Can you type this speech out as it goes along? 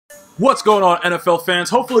What's going on, NFL fans?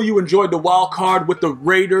 Hopefully you enjoyed the wild card with the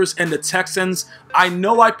Raiders and the Texans. I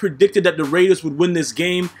know I predicted that the Raiders would win this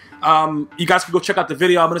game. You guys can go check out the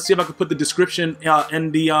video. I'm going to see if I can put the description I'll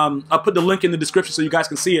put the link in the description so you guys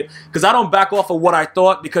can see it, because I don't back off of what I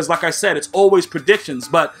thought, because like I said, it's always predictions.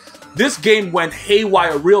 But this game went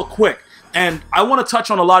haywire real quick, and I want to touch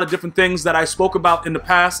on a lot of different things that I spoke about in the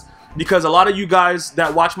past, because a lot of you guys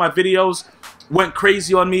that watch my videos went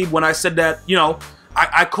crazy on me when I said that, you know,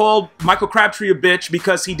 I called Michael Crabtree a bitch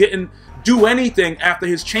because he didn't do anything after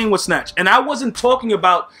his chain was snatched. And I wasn't talking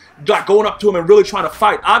about like going up to him and really trying to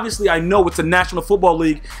fight. Obviously, I know it's a National Football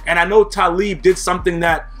League, and I know Talib did something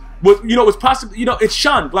that was, you know, was possibly, you know, it's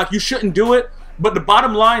shunned. Like, you shouldn't do it. But the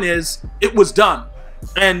bottom line is, it was done.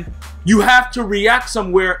 And you have to react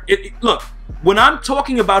somewhere. Look, when I'm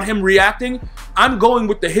talking about him reacting, I'm going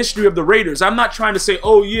with the history of the Raiders. I'm not trying to say,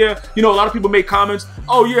 oh yeah, you know, a lot of people make comments,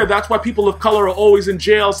 oh yeah, that's why people of color are always in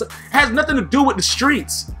jail. It has nothing to do with the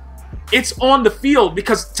streets. It's on the field,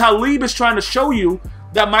 because Talib is trying to show you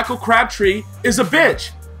that Michael Crabtree is a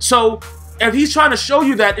bitch. So if he's trying to show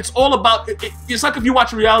you that, it's all about, it's like if you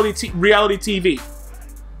watch reality TV.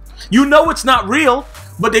 You know it's not real,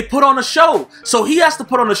 but they put on a show. So he has to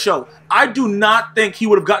put on a show. I do not think he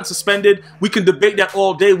would have gotten suspended. We can debate that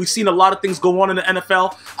all day. We've seen a lot of things go on in the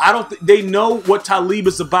NFL. I don't think they know what Talib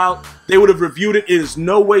is about. They would have reviewed it. It is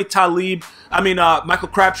no way Michael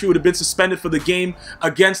Crabtree would have been suspended for the game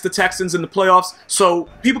against the Texans in the playoffs. So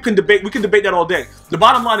people can debate. We can debate that all day. The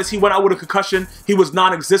bottom line is he went out with a concussion. He was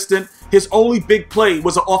non-existent. His only big play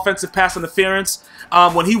was an offensive pass interference.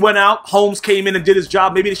 When he went out, Holmes came in and did his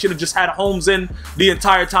job. Maybe they should have just had Holmes in the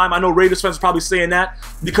entire time. I know Raiders fans are probably saying that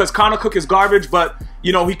because Connor Cook is garbage, but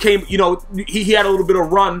you know, he came, you know, he had a little bit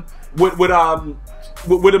of run with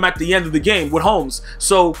him at the end of the game with Holmes.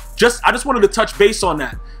 So I just wanted to touch base on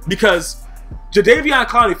that, because Jadaveon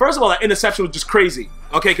CLOWNEY, first of all, that interception was just crazy.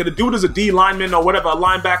 Okay, because the dude is a D lineman or whatever, a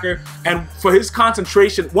linebacker, and for his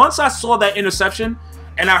concentration, once I saw that interception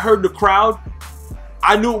and I heard the crowd,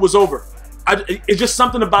 I knew it was over. It's just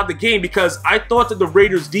something about the game, because I thought that the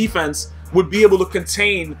Raiders defense would be able to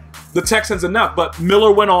contain the Texans enough, but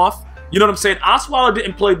Miller went off. You know what I'm saying? Osweiler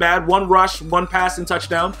didn't play bad. One rush, one pass, and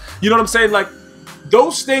touchdown. You know what I'm saying? Like,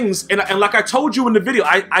 those things, and like I told you in the video,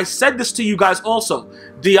 I said this to you guys also.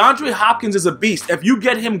 DeAndre Hopkins is a beast. If you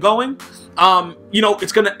get him going, you know,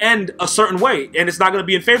 it's going to end a certain way, and it's not going to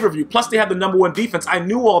be in favor of you. Plus, they have the #1 defense. I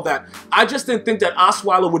knew all that. I just didn't think that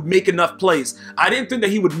Osweiler would make enough plays. I didn't think that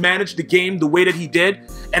he would manage the game the way that he did,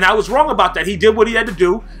 and I was wrong about that. He did what he had to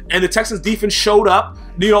do, and the Texans defense showed up.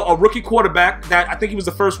 You know, a rookie quarterback that I think he was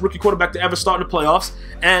the first rookie quarterback to ever start in the playoffs,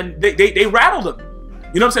 and they rattled him.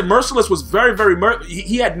 You know what I'm saying? Merciless was very,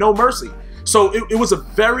 he had no mercy. So it was a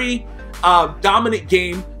very dominant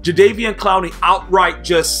game. Jadaveon CLOWNEY outright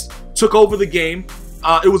just took over the game.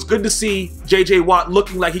 It was good to see J.J. Watt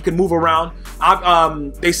looking like he could move around.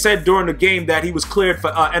 They said during the game that he was cleared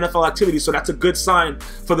for NFL activity, so that's a good sign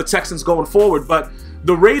for the Texans going forward. But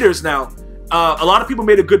the Raiders now, a lot of people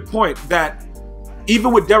made a good point that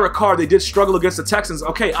even with Derek Carr, they did struggle against the Texans.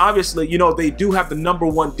 Okay, obviously, you know, they do have the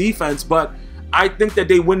 #1 defense, but I think that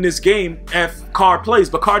they win this game if Carr plays.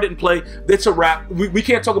 But Carr didn't play. It's a wrap. We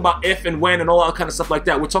can't talk about if and when and all that kind of stuff like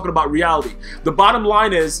that. We're talking about reality. The bottom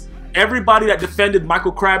line is, everybody that defended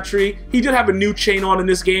Michael Crabtree, he did have a new chain on in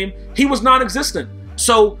this game. He was non-existent.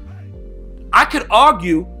 So I could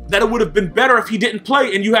argue that it would have been better if he didn't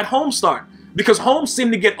play and you had Holmes start, because Holmes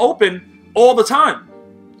seemed to get open all the time.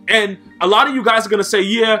 And a lot of you guys are going to say,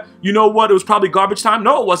 yeah, you know what, it was probably garbage time.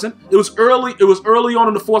 No, it wasn't. It was early on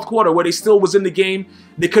in the fourth quarter where they still was in the game.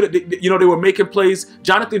 They could have, you know, they were making plays.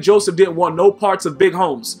 Jonathan Joseph didn't want no parts of Big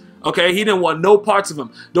Holmes. Okay, he didn't want no parts of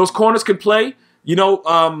him. Those corners can play. You know,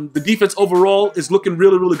 the defense overall is looking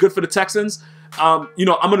really good for the Texans. You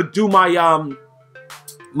know, I'm going to do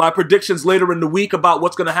my predictions later in the week about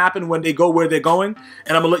what's going to happen when they go where they're going,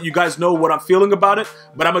 and I'm going to let you guys know what I'm feeling about it.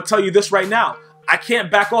 But I'm going to tell you this right now. I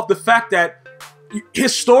can't back off the fact that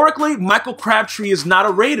historically, Michael Crabtree is not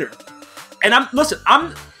a Raider. And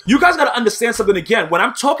you guys got to understand something again. When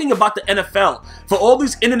I'm talking about the NFL, for all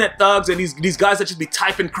these internet thugs and these guys that just be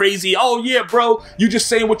typing crazy, oh yeah, bro, you just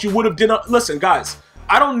saying what you would have done. Listen, guys,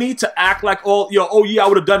 I don't need to act like, oh yeah, I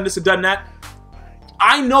would have done this and done that.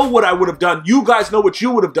 I know what I would have done. You guys know what you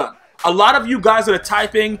would have done. A lot of you guys that are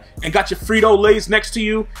typing and got your Frito-Lays next to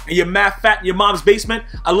you and you're mad fat in your mom's basement,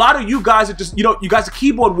 a lot of you guys are just, you know, you guys are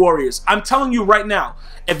keyboard warriors. I'm telling you right now,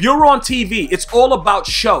 if you're on TV, it's all about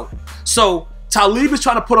show. So Talib is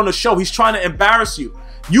trying to put on a show. He's trying to embarrass you.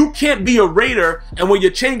 You can't be a Raider and when your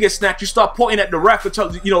chain gets snatched, you start pointing at the ref and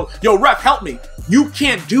tell, you know, yo, ref, help me. You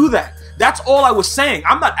can't do that. That's all I was saying.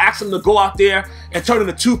 I'm not asking them to go out there and turn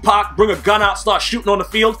into Tupac, bring a gun out, start shooting on the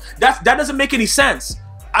field. That doesn't make any sense.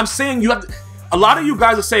 I'm saying you have to, a lot of you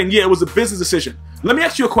guys are saying, yeah, it was a business decision. Let me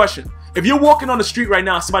ask you a question. If you're walking on the street right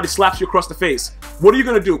now and somebody slaps you across the face, what are you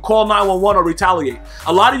going to do? Call 911 or retaliate?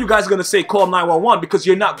 A lot of you guys are going to say call 911 because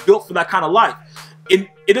you're not built for that kind of life.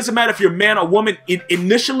 It doesn't matter if you're a man or woman.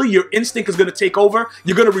 Initially, your instinct is going to take over.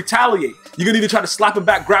 You're going to retaliate. You're going to either try to slap him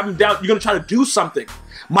back, grab him down. You're going to try to do something.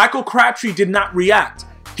 Michael Crabtree did not react.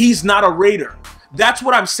 He's not a Raider. That's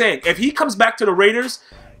what I'm saying. If he comes back to the Raiders,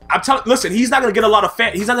 I'm telling, listen, he's not going to get a lot of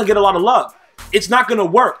he's not going to get a lot of love. It's not going to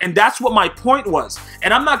work. And that's what my point was.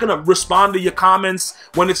 And I'm not going to respond to your comments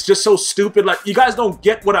when it's just so stupid. Like, you guys don't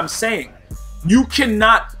get what I'm saying. You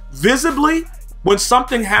cannot visibly, when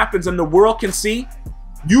something happens and the world can see,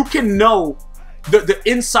 you can know the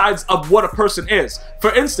insides of what a person is.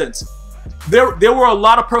 For instance, there were a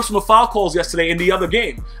lot of personal foul calls yesterday in the other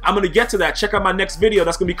game. I'm going to get to that. Check out my next video.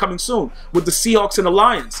 That's going to be coming soon with the Seahawks and the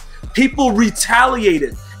Lions. People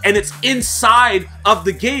retaliated, and it's inside of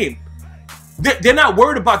the game. They're not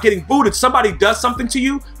worried about getting booted. Somebody does something to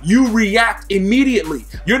you, you react immediately.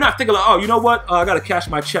 You're not thinking like, oh, you know what? I got to cash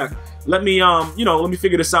my check. Let me, you know, let me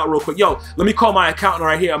figure this out real quick. Yo, let me call my accountant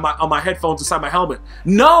right here on my headphones inside my helmet.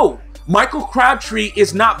 No, Michael Crabtree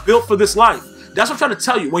is not built for this life. That's what I'm trying to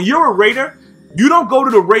tell you. When you're a Raider, you don't go to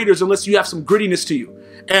the Raiders unless you have some grittiness to you.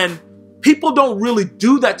 And people don't really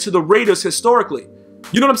do that to the Raiders historically.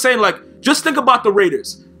 You know what I'm saying? Like, just think about the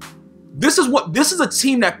Raiders. This is a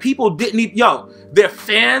team that people didn't even, yo, their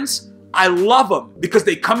fans, I love them because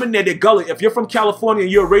they come in there, they're gully. If you're from California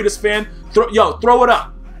and you're a Raiders fan, throw it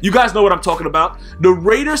up. You guys know what I'm talking about. The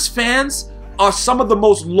Raiders fans are some of the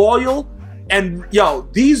most loyal, and yo,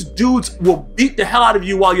 these dudes will beat the hell out of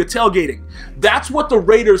you while you're tailgating. That's what the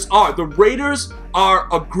Raiders are. The Raiders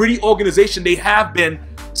are a gritty organization. They have been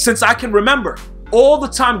since I can remember. All the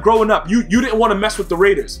time growing up, you didn't want to mess with the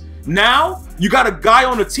Raiders. Now, you got a guy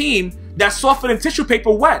on the team that's softer than tissue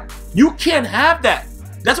paper wet. You can't have that.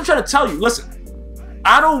 That's what I'm trying to tell you. Listen,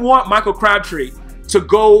 I don't want Michael Crabtree to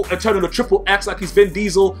go and turn into triple X like he's Vin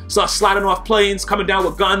Diesel, start sliding off planes, coming down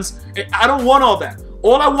with guns. I don't want all that.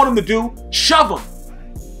 All I want him to do, shove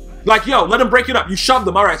him. Like, yo, let him break it up. You shoved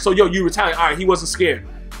him. All right, so, yo, you retaliate. All right, he wasn't scared.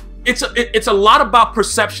 It's a lot about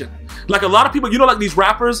perception. Like, a lot of people, you know, like these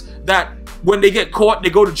rappers that when they get caught, they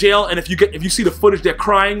go to jail, and if you see the footage, they're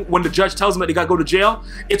crying when the judge tells them that they gotta go to jail.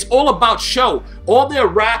 It's all about show. All their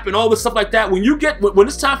rap and all this stuff like that. When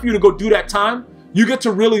it's time for you to go do that time, you get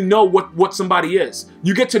to really know what somebody is.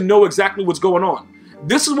 You get to know exactly what's going on.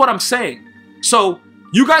 This is what I'm saying. So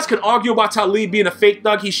you guys can argue about Talib being a fake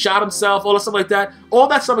thug. He shot himself, all that stuff like that. All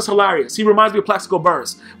that stuff is hilarious. He reminds me of Plaxico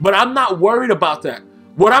Burress. But I'm not worried about that.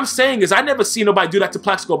 What I'm saying is I never see nobody do that to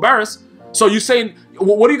Plaxico Burress. So you're saying,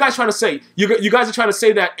 what are you guys trying to say? You guys are trying to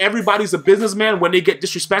say that everybody's a businessman when they get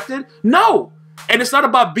disrespected? No. And it's not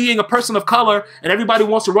about being a person of color and everybody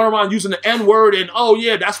wants to run around using the N-word and, oh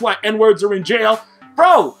yeah, that's why N-words are in jail.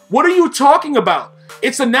 Bro, what are you talking about?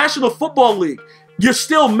 It's the National Football League. You're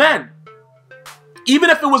still men. Even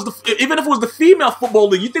if it was the female football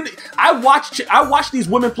league, you think I watch these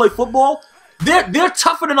women play football. They're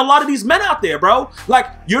tougher than a lot of these men out there, bro. Like,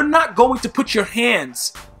 you're not going to put your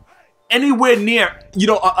hands anywhere near, you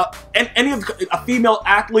know, any of a female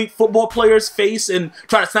athlete, football player's face and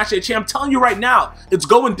try to snatch their chair. I'm telling you right now, it's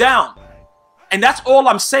going down. And that's all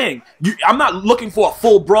I'm saying. I'm not looking for a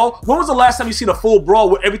full brawl. When was the last time you seen a full brawl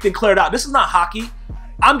where everything cleared out? This is not hockey.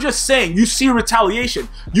 I'm just saying, you see retaliation.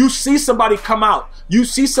 You see somebody come out. You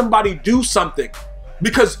see somebody do something.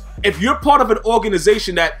 Because if you're part of an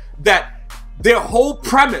organization that their whole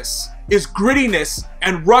premise is grittiness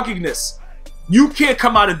and ruggedness, you can't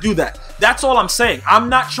come out and do that. That's all I'm saying. I'm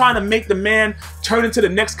not trying to make the man turn into the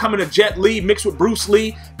next coming of Jet Li mixed with Bruce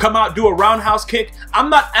Lee, come out, do a roundhouse kick. I'm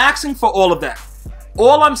not asking for all of that.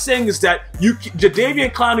 All I'm saying is that Jadaveon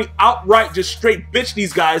and CLOWNEY outright just straight bitch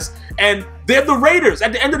these guys, and they're the Raiders.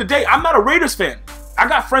 At the end of the day, I'm not a Raiders fan. I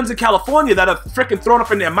got friends in California that are freaking thrown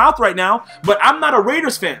up in their mouth right now, but I'm not a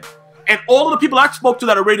Raiders fan. And all of the people I spoke to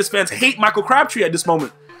that are Raiders fans hate Michael Crabtree at this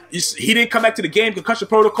moment. He didn't come back to the game, concussion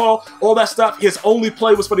protocol, all that stuff. His only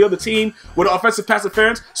play was for the other team with an offensive pass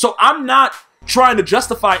interference. So I'm not trying to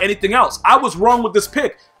justify anything else. I was wrong with this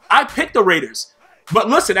pick. I picked the Raiders. But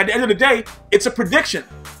listen, at the end of the day, it's a prediction.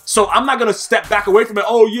 So I'm not going to step back away from it.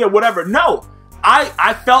 Oh, yeah, whatever. No.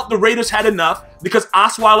 I felt the Raiders had enough because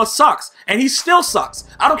Osweiler sucks. And he still sucks.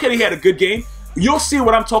 I don't care if he had a good game. You'll see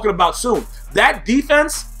what I'm talking about soon. That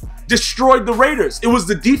defense destroyed the Raiders. It was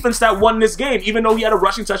the defense that won this game, even though he had a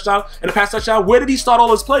rushing touchdown and a pass touchdown. Where did he start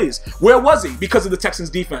all his plays? Where was he? Because of the Texans'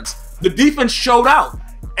 defense. The defense showed out.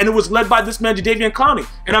 and it was led by this man, Jadaveon CLOWNEY.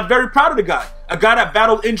 And I'm very proud of the guy. A guy that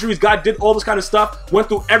battled injuries, guy did all this kind of stuff, went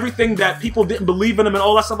through everything that people didn't believe in him and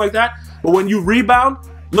all that stuff like that. But when you rebound,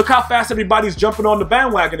 look how fast everybody's jumping on the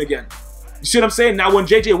bandwagon again. You see what I'm saying? Now when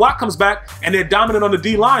JJ Watt comes back and they're dominant on the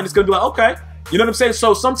D-line, it's going to be like, okay. You know what I'm saying?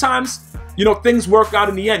 So sometimes, you know, things work out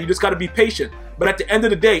in the end. You just got to be patient. But at the end of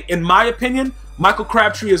the day, in my opinion, Michael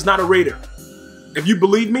Crabtree is not a Raider. If you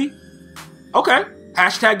believe me, okay.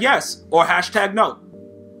 Hashtag yes or hashtag no.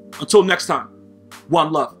 Until next time,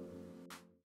 one love.